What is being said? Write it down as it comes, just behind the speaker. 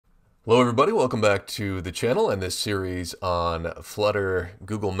Hello everybody, welcome back to the channel and this series on Flutter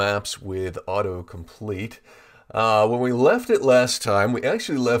Google Maps with autocomplete. When we left it last time, we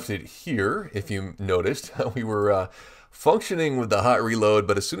actually left it here, if you noticed. We were functioning with the hot reload,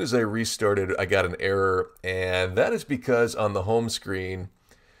 but as soon as I restarted, I got an error, and that is because on the home screen,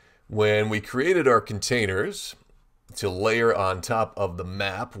 when we created our containers to layer on top of the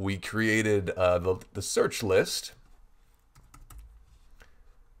map, we created the search list.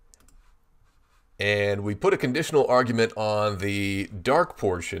 And we put a conditional argument on the dark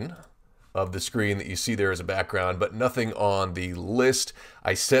portion of the screen that you see there as a background, but nothing on the list.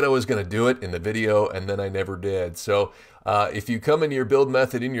 I said I was going to do it in the video, and then I never did. So if you come into your build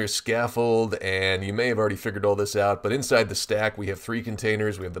method in your scaffold, and you may have already figured all this out, but inside the stack we have three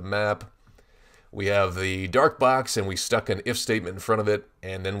containers. We have the map, we have the dark box, and we stuck an if statement in front of it,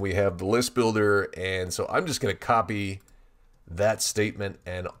 and then we have the list builder. And so I'm just going to copy that statement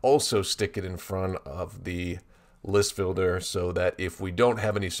and also stick it in front of the list builder so that if we don't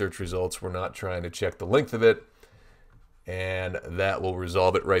have any search results, we're not trying to check the length of it, and that will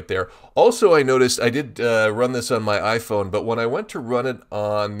resolve it right there. Also, I noticed I did run this on my iPhone, but when I went to run it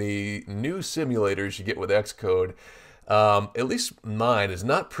on the new simulators you get with Xcode, at least mine is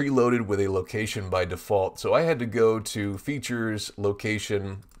not preloaded with a location by default. So I had to go to features,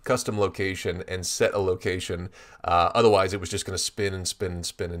 location, custom location, and set a location. Otherwise, it was just going to spin and spin and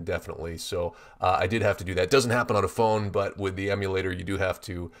spin indefinitely. So I did have to do that. It doesn't happen on a phone, but with the emulator, you do have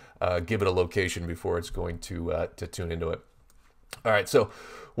to give it a location before it's going to tune into it. All right, so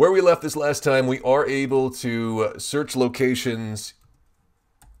where we left this last time, we are able to search locations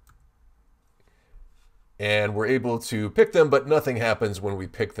and we're able to pick them, but nothing happens when we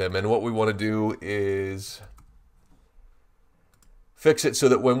pick them. And what we want to do is fix it so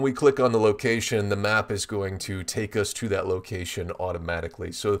that when we click on the location, the map is going to take us to that location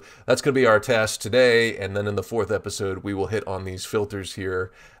automatically. So that's going to be our task today. And then in the fourth episode, we will hit on these filters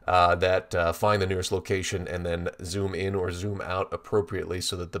here that find the nearest location and then zoom in or zoom out appropriately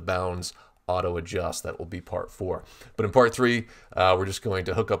so that the bounds auto adjust. That will be part 4. But in part 3, we're just going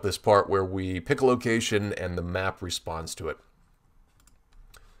to hook up this part where we pick a location and the map responds to it.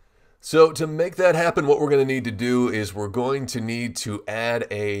 So to make that happen, what we're going to need to do is we're going to need to add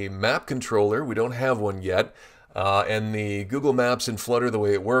a map controller. We don't have one yet. And the Google Maps in Flutter, the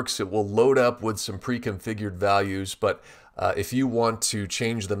way it works, it will load up with some pre-configured values, but if you want to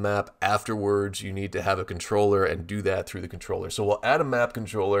change the map afterwards, you need to have a controller and do that through the controller. So we'll add a map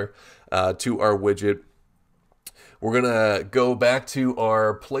controller to our widget. We're going to go back to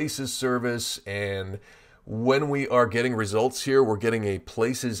our Places service, and when we are getting results here, we're getting a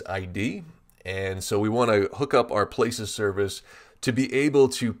Places ID. And so we want to hook up our Places service to be able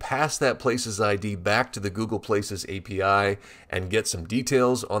to pass that Places ID back to the Google Places API and get some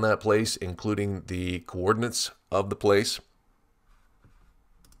details on that place, including the coordinates of the place.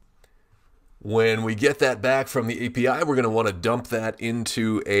 When we get that back from the API, we're going to want to dump that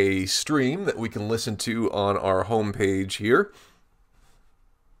into a stream that we can listen to on our home page here.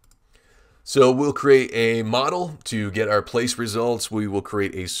 So we'll create a model to get our place results. We will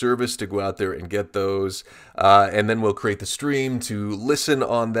create a service to go out there and get those. And then we'll create the stream to listen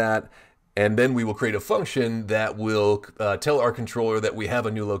on that. And then we will create a function that will tell our controller that we have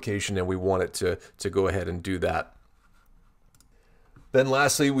a new location and we want it to go ahead and do that. Then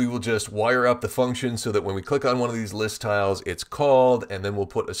lastly, we will just wire up the function so that when we click on one of these list tiles, it's called, and then we'll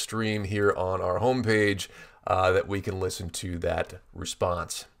put a stream here on our home page that we can listen to that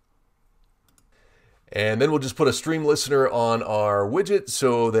response. And then we'll just put a stream listener on our widget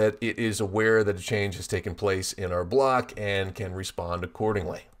so that it is aware that a change has taken place in our block and can respond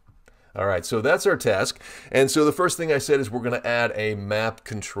accordingly. All right, so that's our task. And so the first thing I said is we're going to add a map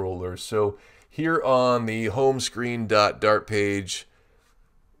controller. So here on the home screen.dart page,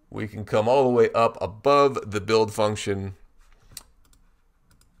 we can come all the way up above the build function,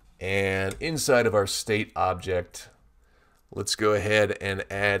 and inside of our state object, let's go ahead and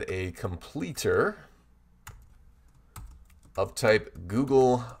add a completer of type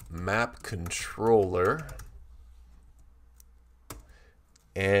Google Map Controller,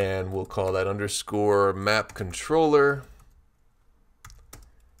 and we'll call that underscore map controller,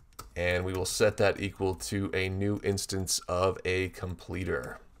 and we will set that equal to a new instance of a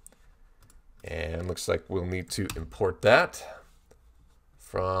completer. And looks like we'll need to import that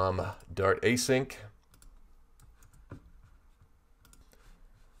from Dart async.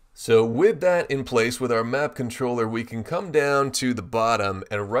 So with that in place, with our map controller, we can come down to the bottom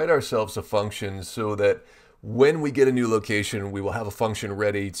and write ourselves a function so that when we get a new location, we will have a function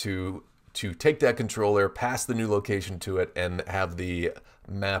ready to take that controller, pass the new location to it, and have the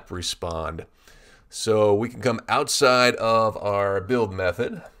map respond. So we can come outside of our build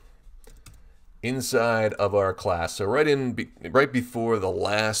method, inside of our class. So right before the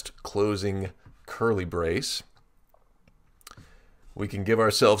last closing curly brace, we can give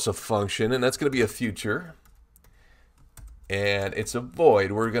ourselves a function, and that's going to be a future. And it's a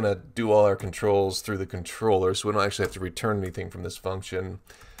void. We're going to do all our controls through the controller, so we don't actually have to return anything from this function.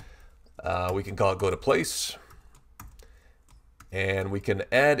 We can call it go to place. And we can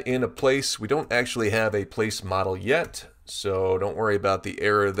add in a place. We don't actually have a place model yet, so don't worry about the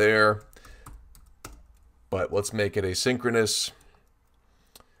error there. But let's make it asynchronous.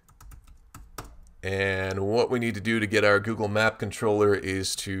 And what we need to do to get our Google Map controller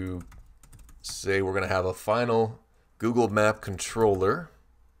is to say we're going to have a final Google Map controller.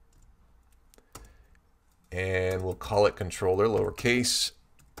 And we'll call it controller, lowercase.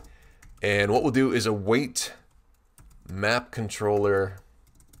 And what we'll do is await map controller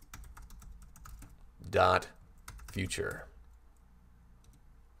dot future.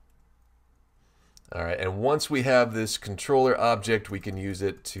 All right, and once we have this controller object, we can use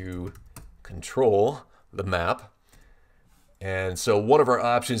it to control the map. And so one of our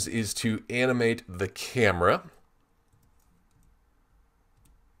options is to animate the camera.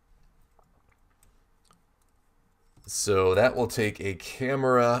 So that will take a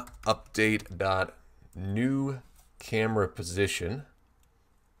camera update dot new camera position.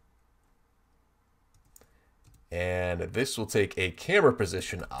 And this will take a camera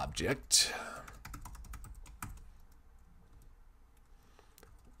position object,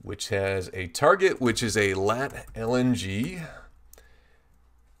 which has a target, which is a lat LNG.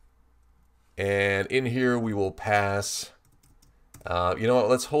 And in here we will pass, you know what,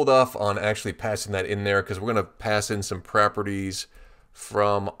 let's hold off on actually passing that in there because we're going to pass in some properties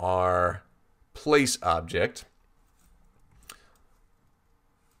from our place object.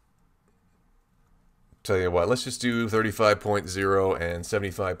 Tell you what, let's just do 35.0 and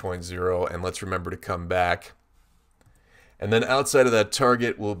 75.0, and let's remember to come back. And then outside of that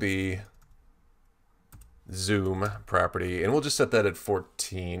target will be zoom property, and we'll just set that at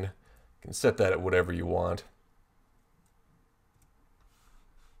 14. You can set that at whatever you want.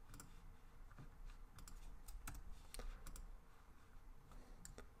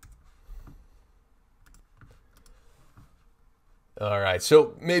 All right,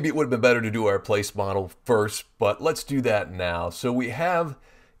 so maybe it would have been better to do our place model first, but let's do that now. So we have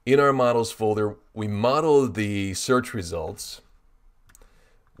in our models folder, we modeled the search results,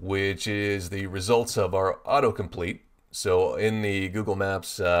 which is the results of our autocomplete. So in the Google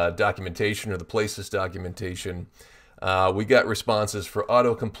Maps documentation or the Places documentation, we got responses for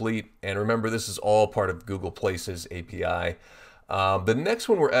autocomplete. And remember, this is all part of Google Places API. The next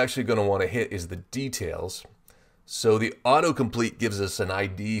one we're actually going to want to hit is the details. So the autocomplete gives us an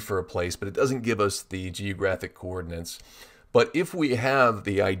ID for a place, but it doesn't give us the geographic coordinates. But if we have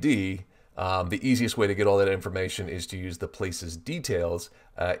the ID, the easiest way to get all that information is to use the Places Details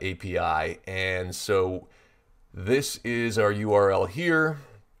API. And so this is our URL here.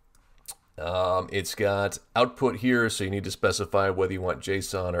 It's got output here, so you need to specify whether you want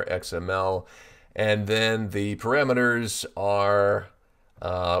JSON or XML. And then the parameters are,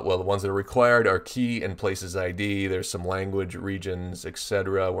 well, the ones that are required are key and places ID. There's some language, regions,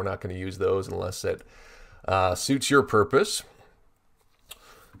 etc. We're not going to use those unless it suits your purpose.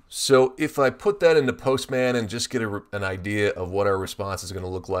 So if I put that into Postman and just get an idea of what our response is going to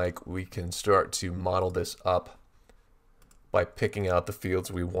look like, we can start to model this up by picking out the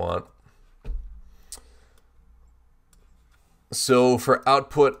fields we want. So for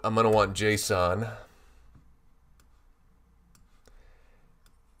output, I'm going to want JSON.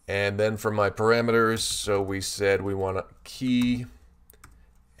 And then for my parameters, so we said we want a key,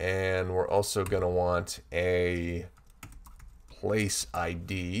 and we're also going to want a place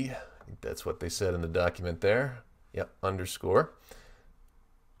ID. I think that's what they said in the document there. Yep, underscore.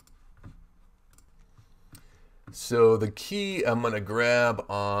 So the key I'm going to grab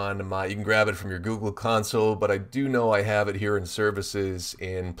on my, you can grab it from your Google console, but I do know I have it here in services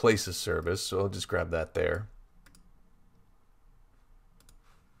in Places service, so I'll just grab that there.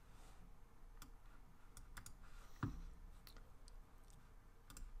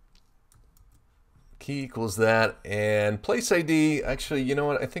 Key equals that, and place ID, actually, you know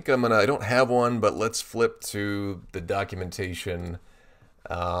what, I think I don't have one, but let's flip to the documentation,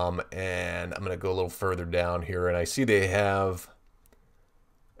 and I'm gonna go a little further down here, and I see they have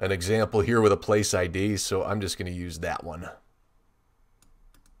an example here with a place ID, so I'm just gonna use that one.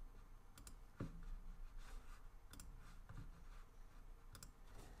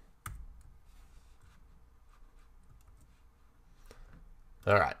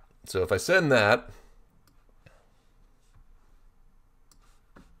 All right, so if I send that,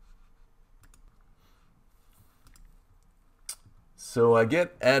 so I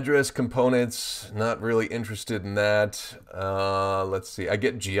get address components, not really interested in that. Let's see, I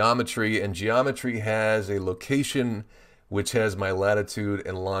get geometry, and geometry has a location which has my latitude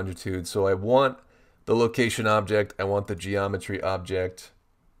and longitude. So I want the location object, I want the geometry object.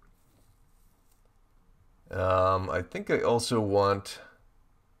 I think I also want,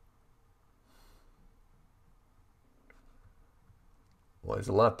 well, there's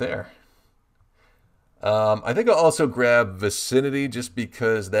a lot there. I think I'll also grab vicinity just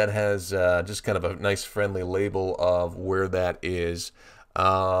because that has just kind of a nice friendly label of where that is.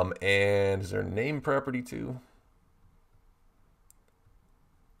 And is there a name property too?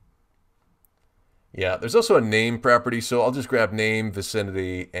 Yeah, there's also a name property, so I'll just grab name,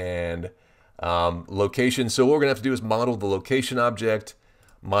 vicinity, and location. So what we're going to have to do is model the location object,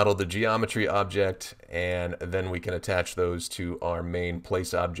 model the geometry object, and then we can attach those to our main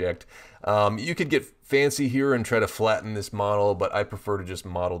place object. You could get fancy here and try to flatten this model, but I prefer to just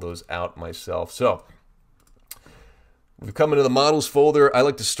model those out myself. So we've come into the models folder. I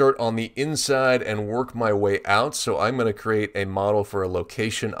like to start on the inside and work my way out. So I'm going to create a model for a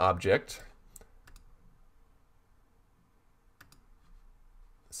location object.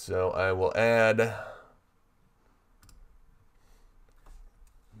 So I will add,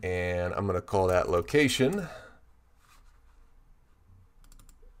 and I'm going to call that location.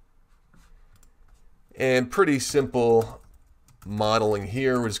 And pretty simple modeling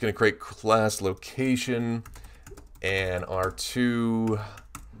here. We're just going to create class location, and our two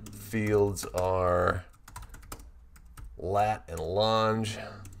fields are lat and long.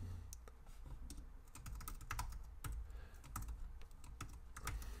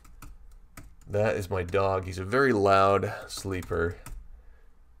 That is my dog. He's a very loud sleeper.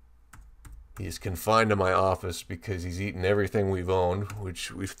 He's confined to my office because he's eaten everything we've owned,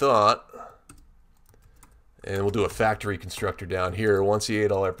 which we've thought. And we'll do a factory constructor down here. Once he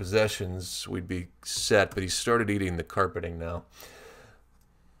ate all our possessions, we'd be set, but he started eating the carpeting now.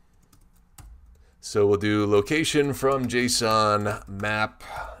 So we'll do location from JSON, map,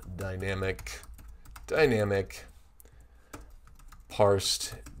 dynamic,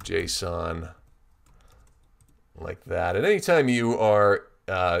 parsed JSON, like that. And anytime you are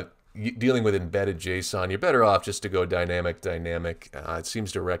dealing with embedded JSON, you're better off just to go dynamic. It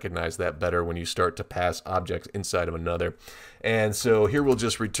seems to recognize that better when you start to pass objects inside of another. And so here we'll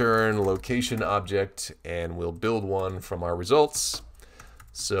just return location object, and we'll build one from our results.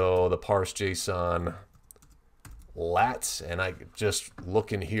 So the parse JSON lat, and I just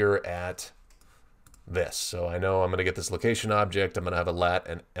look in here at this. So I know I'm going to get this location object. I'm going to have a lat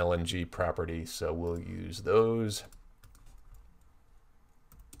and LNG property, so we'll use those.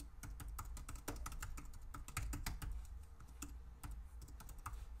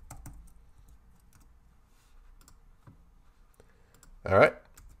 All right,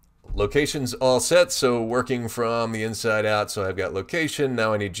 location's all set, so working from the inside out. So I've got location,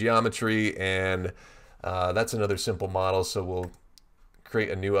 now I need geometry, and that's another simple model, so we'll create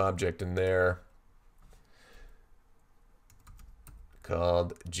a new object in there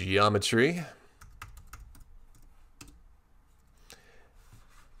called geometry.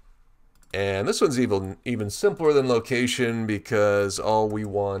 And this one's even simpler than location because all we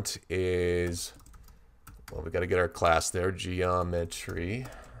want is, well, we got to get our class there, geometry.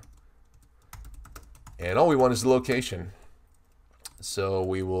 And all we want is the location. So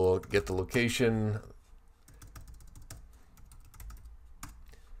we will get the location.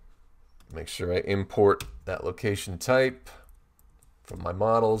 Make sure I import that location type from my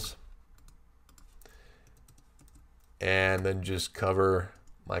models. And then just cover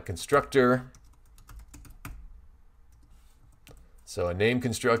my constructor. So a name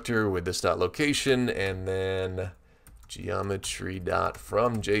constructor with this dot location, and then geometry dot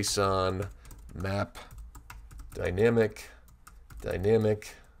from JSON map dynamic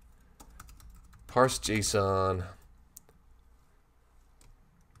parse JSON,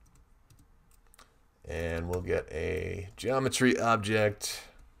 and we'll get a geometry object.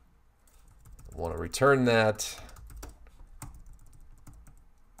 I want to return that.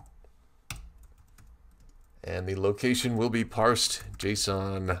 And the location will be parsed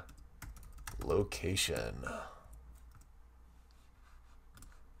JSON location.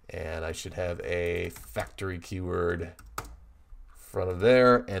 And I should have a factory keyword in front of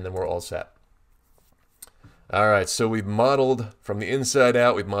there, and then we're all set. All right, so we've modeled from the inside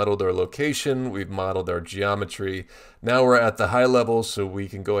out, we've modeled our location, we've modeled our geometry. Now we're at the high level, so we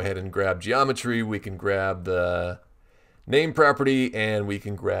can go ahead and grab geometry, we can grab the name property, and we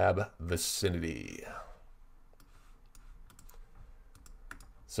can grab vicinity.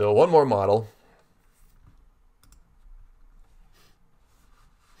 So one more model.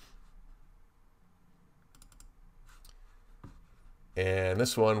 And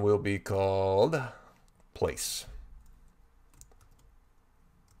this one will be called place.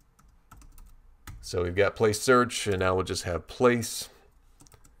 So we've got place search, and now we'll just have place,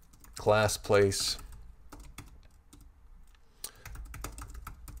 class place.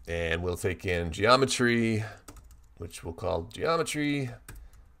 And we'll take in geometry, which we'll call geometry.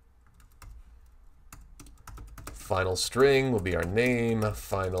 Final string will be our name,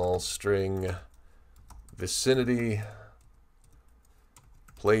 final string vicinity,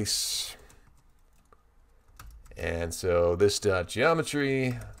 place. And so this dot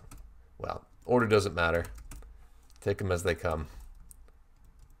geometry, well, order doesn't matter. Take them as they come.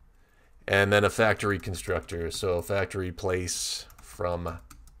 And then a factory constructor. So factory place from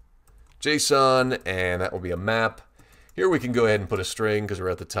JSON, and that will be a map. Here we can go ahead and put a string because we're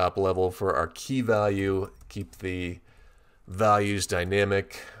at the top level for our key value. Keep the values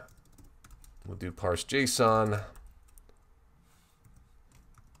dynamic. We'll do parse JSON.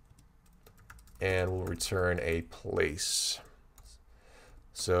 And we'll return a place.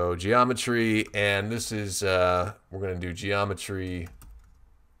 So geometry, and this is, we're going to do geometry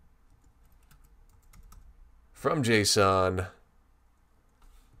from JSON.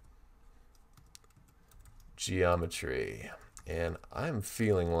 Geometry. And I'm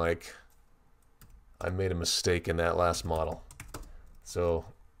feeling like I made a mistake in that last model. So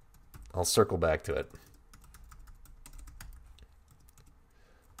I'll circle back to it.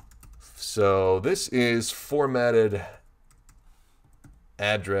 So this is formatted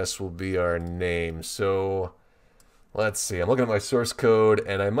address will be our name. So let's see. I'm looking at my source code,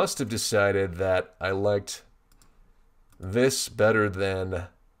 and I must have decided that I liked this better than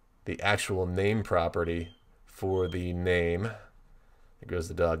the actual name property for the name. There goes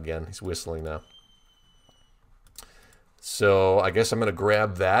the dog again. He's whistling now. So I guess I'm going to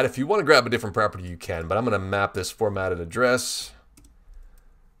grab that. If you want to grab a different property, you can, but I'm going to map this formatted address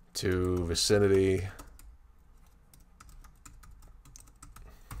to vicinity.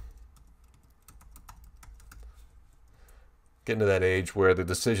 Getting to that age where the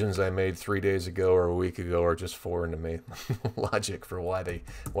decisions I made 3 days ago or a week ago are just foreign to me. Logic for why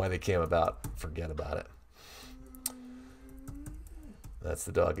they came about. Forget about it. That's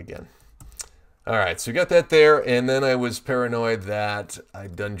the dog again. All right, so we got that there, and then I was paranoid that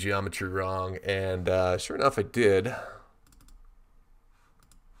I'd done geometry wrong, and sure enough, I did.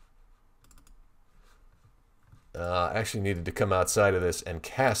 Actually needed to come outside of this and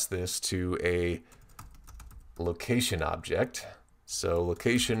cast this to a location object. So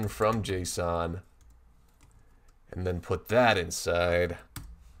location from JSON, and then put that inside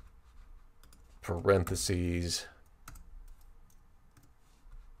parentheses.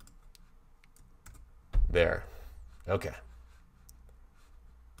 There. Okay.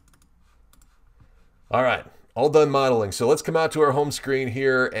 All right. All done modeling. So let's come out to our home screen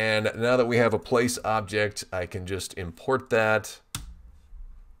here. And now that we have a place object, I can just import that.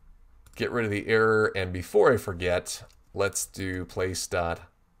 Get rid of the error. And before I forget, let's do place dot.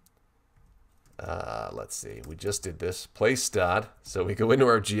 Let's see. We just did this. Place dot. So we go into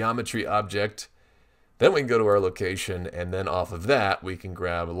our geometry object. Then we can go to our location. And then off of that, we can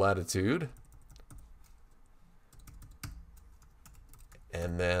grab latitude.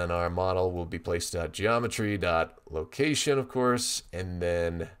 And then our model will be place.geometry.location, of course, and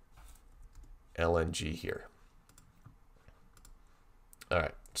then LNG here. All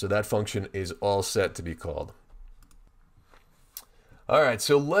right, so that function is all set to be called. All right,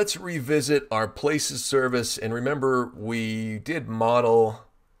 so let's revisit our Places service. And remember, we did model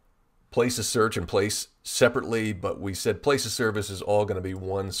Places search and place separately, but we said Places service is all going to be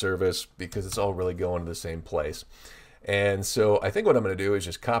one service because it's all really going to the same place. And so I think what I'm going to do is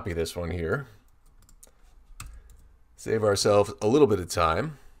just copy this one here. Save ourselves a little bit of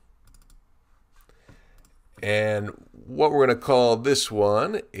time. And what we're going to call this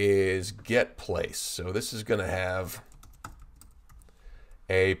one is get place. So this is going to have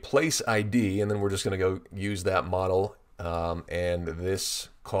a place ID, and then we're just going to go use that model. And this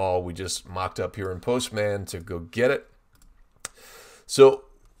call we just mocked up here in Postman to go get it. So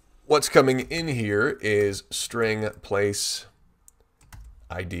what's coming in here is string place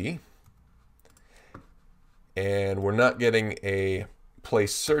ID. And we're not getting a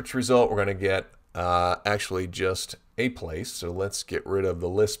place search result. We're going to get actually just a place. So let's get rid of the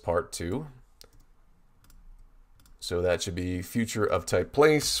list part too. So that should be future of type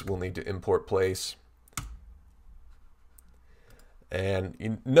place. We'll need to import place. And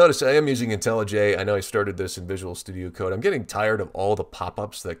you notice I am using IntelliJ. I know I started this in Visual Studio Code. I'm getting tired of all the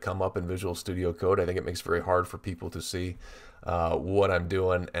pop-ups that come up in Visual Studio Code. I think it makes it very hard for people to see what I'm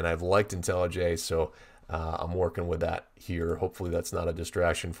doing, and I've liked IntelliJ, so I'm working with that here. Hopefully that's not a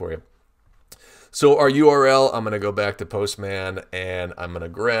distraction for you. So our URL, I'm going to go back to Postman, and I'm going to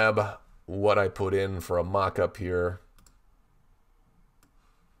grab what I put in for a mock-up here.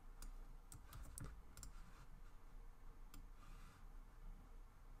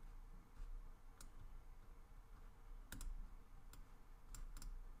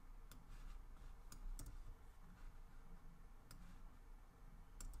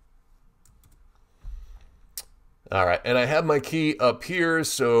 All right, and I have my key up here,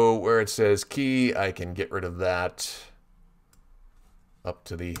 so where it says key, I can get rid of that up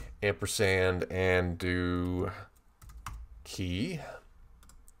to the ampersand and do key.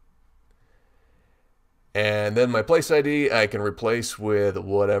 And then my place ID, I can replace with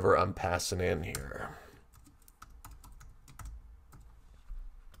whatever I'm passing in here.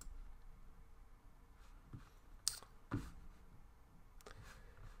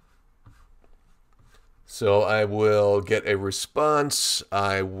 So I will get a response.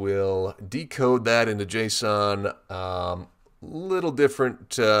 I will decode that into JSON. Little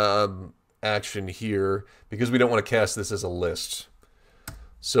different action here because we don't want to cast this as a list.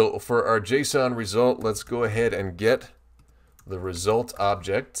 So for our JSON result, let's go ahead and get the result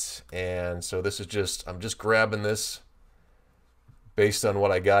object. And so this is just, I'm just grabbing this based on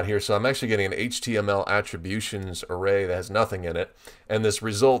what I got here. So I'm actually getting an HTML attributions array that has nothing in it. And this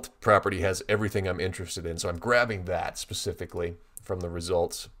result property has everything I'm interested in. So I'm grabbing that specifically from the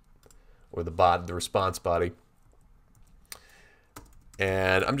results or the response body.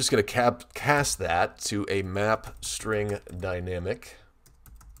 And I'm just going to cast that to a map string dynamic.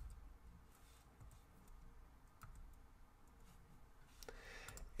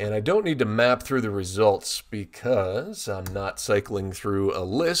 And I don't need to map through the results because I'm not cycling through a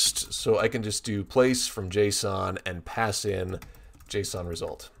list, so I can just do place from JSON and pass in JSON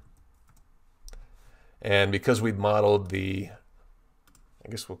result. And because we've modeled the,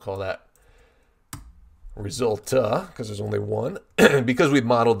 I guess we'll call that result, because there's only one, because we've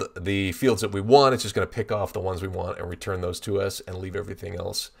modeled the fields that we want, it's just going to pick off the ones we want and return those to us and leave everything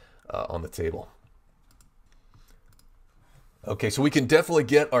else on the table. Okay, so we can definitely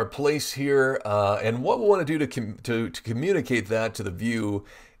get our place here, and what we want to do to communicate that to the view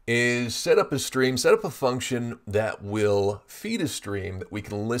is set up a stream, set up a function that will feed a stream that we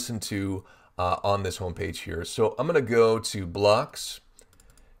can listen to on this home page here. So I'm going to go to blocks,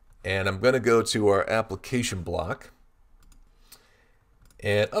 and I'm going to go to our application block.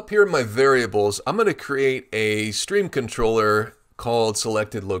 And up here in my variables, I'm going to create a stream controller called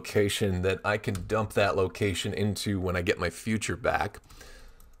selected location that I can dump that location into when I get my future back.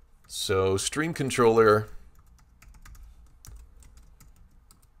 So stream controller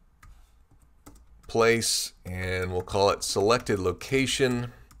place, and we'll call it selected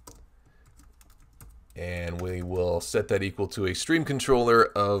location, and we will set that equal to a stream controller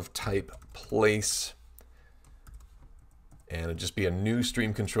of type place, and it'll just be a new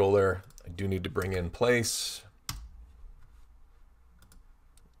stream controller. I do need to bring in place.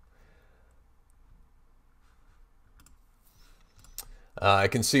 I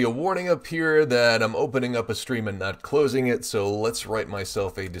can see a warning up here that I'm opening up a stream and not closing it, so let's write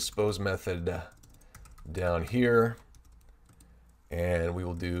myself a dispose method down here, and we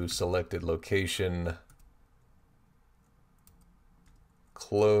will do selected location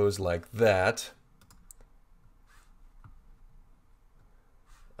close like that.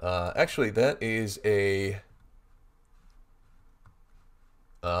 Actually, that is a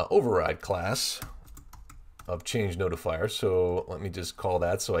override class of change notifier. So let me just call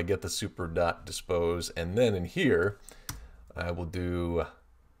that so I get the super.dispose, and then in here I will do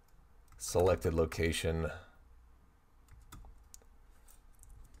selected location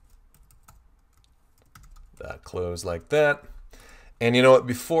dot close like that. And you know what,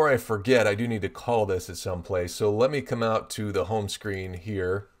 before I forget, I do need to call this at some place. So let me come out to the home screen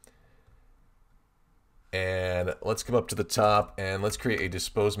here, and let's come up to the top and let's create a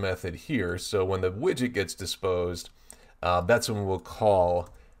dispose method here. So when the widget gets disposed, that's when we'll call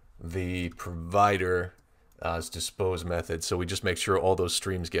the provider's dispose method. So we just make sure all those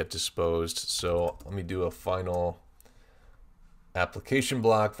streams get disposed. So let me do a final application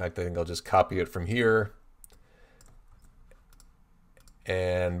block. In fact, I think I'll just copy it from here.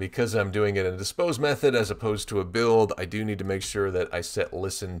 And because I'm doing it in a dispose method as opposed to a build, I do need to make sure that I set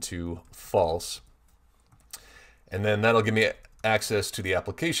listen to false. And then that'll give me access to the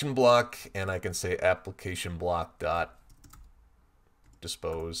application block, and I can say application block dot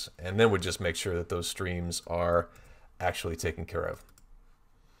dispose, and then we just make sure that those streams are actually taken care of.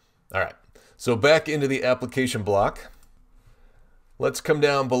 All right, so back into the application block. Let's come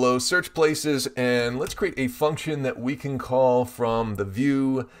down below search places and let's create a function that we can call from the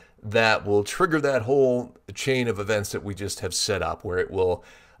view that will trigger that whole chain of events that we just have set up, where it will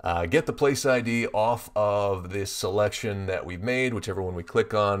get the place ID off of this selection that we've made, whichever one we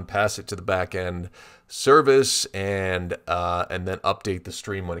click on, pass it to the backend service, and then update the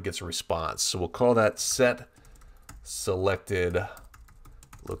stream when it gets a response. So we'll call that set selected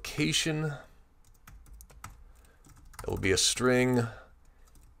location. It will be a string,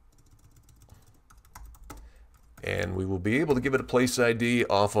 and we will be able to give it a place ID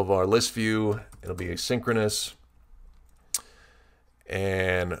off of our list view. It'll be asynchronous.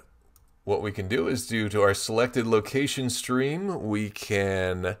 And what we can do is to our selected location stream, we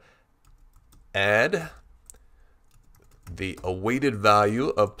can add the awaited value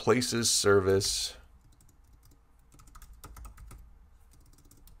of places service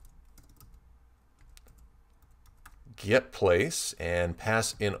get place and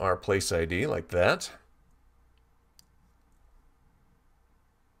pass in our place ID like that.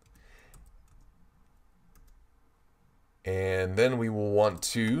 And then we will want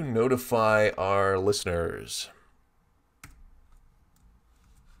to notify our listeners.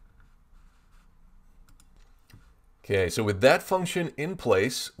 Okay, so with that function in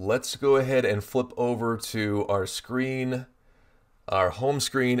place, let's go ahead and flip over to our screen, our home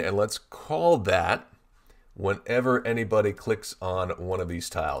screen, and let's call that whenever anybody clicks on one of these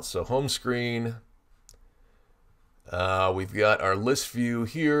tiles. So home screen, we've got our list view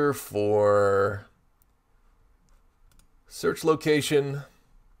here for search location.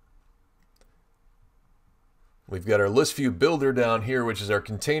 We've got our list view builder down here, which is our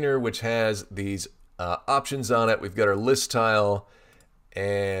container, which has these options on it. We've got our list tile,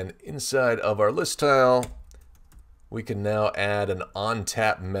 and inside of our list tile, we can now add an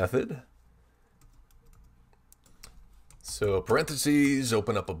on-tap method. So parentheses,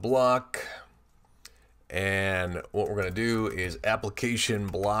 open up a block, and what we're going to do is application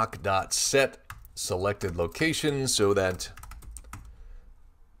block.set selected location, so that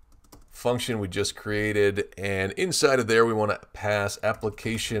function we just created, and inside of there we want to pass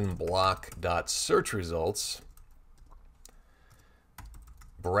application block.search results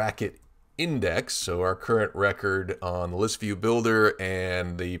bracket index. So our current record on the list view builder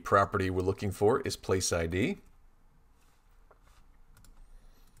and the property we're looking for is place ID.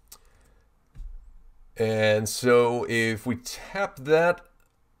 And so if we tap that,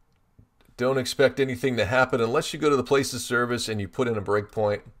 don't expect anything to happen unless you go to the Places service and you put in a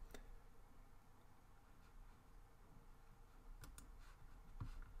breakpoint.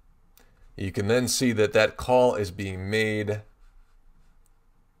 You can then see that that call is being made.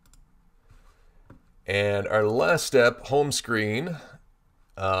 And our last step, home screen,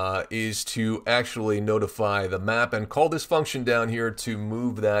 is to actually notify the map and call this function down here to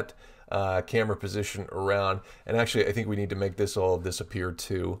move that camera position around. And actually, I think we need to make this all disappear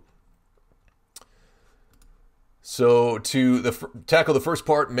too. So to tackle the first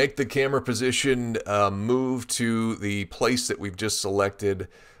part, make the camera position move to the place that we've just selected.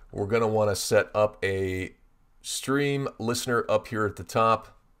 We're going to want to set up a stream listener up here at the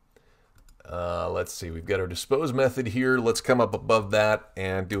top. Let's see, we've got our dispose method here. Let's come up above that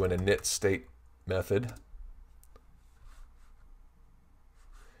and do an init state method.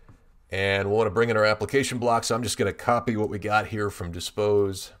 And we'll want to bring in our application block, so I'm just going to copy what we got here from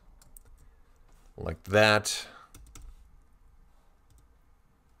dispose like that.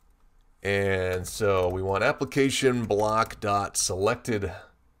 And so we want application block dot selected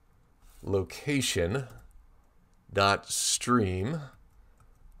location dot stream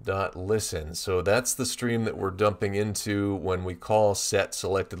dot listen. So that's the stream that we're dumping into when we call set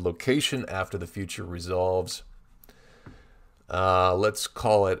selected location after the future resolves. Let's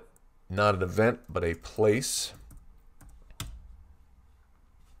call it not an event but a place.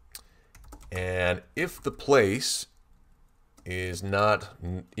 And if the place is not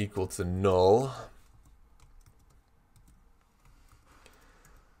equal to null,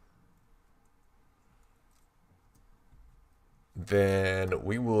 then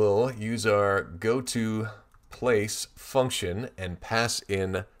we will use our goToPlace function and pass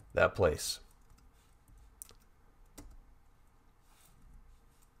in that place.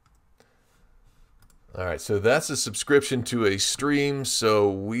 All right, so that's a subscription to a stream, so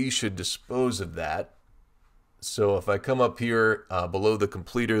we should dispose of that. So if I come up here below the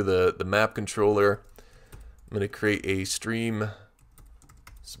completer, the map controller, I'm going to create a stream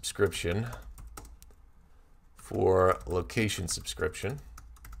subscription for location subscription.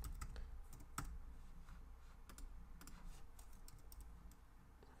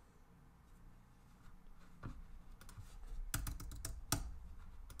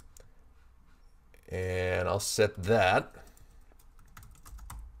 And I'll set that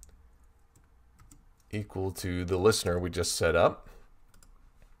equal to the listener we just set up.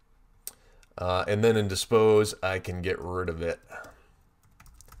 And then in dispose, I can get rid of it.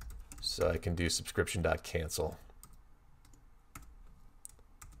 So I can do subscription.cancel.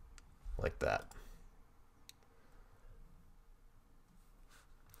 Like that.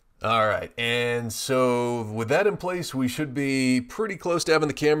 All right, and so with that in place, we should be pretty close to having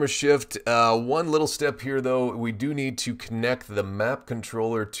the camera shift. One little step here, though, we do need to connect the map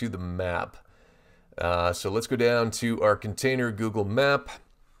controller to the map. So let's go down to our container Google Map.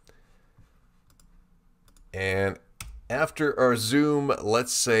 And after our zoom,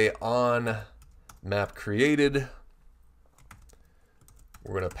 let's say on map created,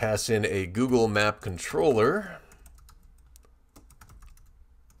 we're going to pass in a Google Map controller.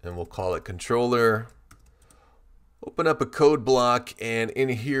 And we'll call it controller. Open up a code block, and in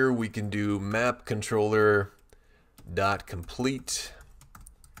here we can do map controller dot complete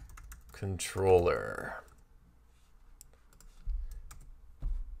controller.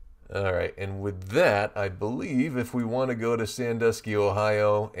 All right, and with that, I believe if we want to go to Sandusky,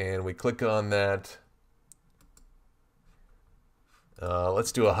 Ohio, and we click on that,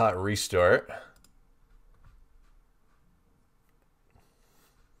 let's do a hot restart.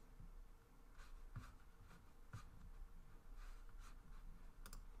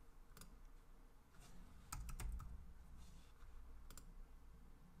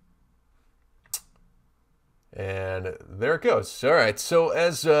 And there it goes. All right, so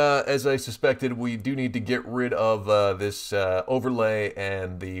as I suspected, we do need to get rid of this overlay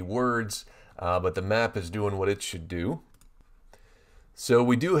and the words, but the map is doing what it should do. So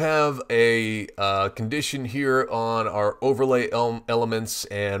we do have a condition here on our overlay elements,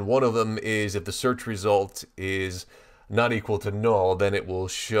 and one of them is if the search result is not equal to null, then it will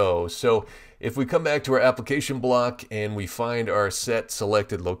show. So if we come back to our application block and we find our set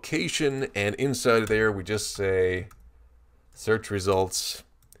selected location, and inside of there we just say search results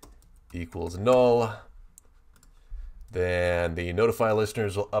equals null, then the notify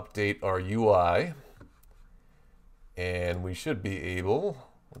listeners will update our UI, and we should be able,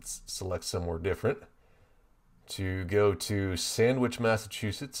 let's select somewhere different, to go to Sandwich,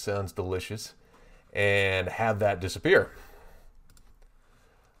 Massachusetts, sounds delicious, and have that disappear.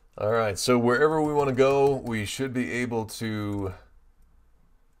 All right, so wherever we want to go, we should be able to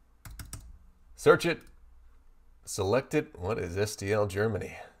search it, select it. What is STL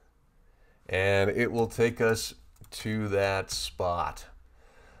Germany? And it will take us to that spot.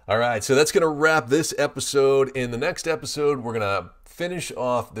 All right, so that's going to wrap this episode. In the next episode, we're going to finish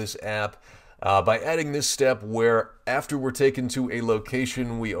off this app by adding this step where after we're taken to a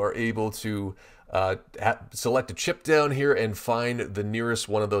location, we are able to select a chip down here and find the nearest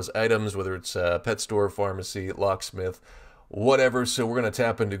one of those items, whether it's a pet store, pharmacy, locksmith, whatever. So we're going to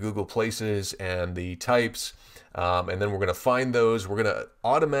tap into Google Places and the types, and then we're going to find those. We're going to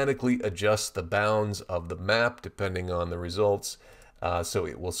automatically adjust the bounds of the map depending on the results. So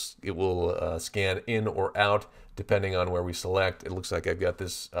it will scan in or out depending on where we select. It looks like I've got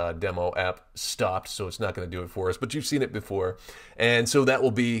this demo app stopped, so it's not going to do it for us, but you've seen it before. And so that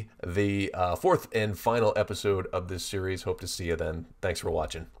will be the fourth and final episode of this series. Hope to see you then. Thanks for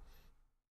watching.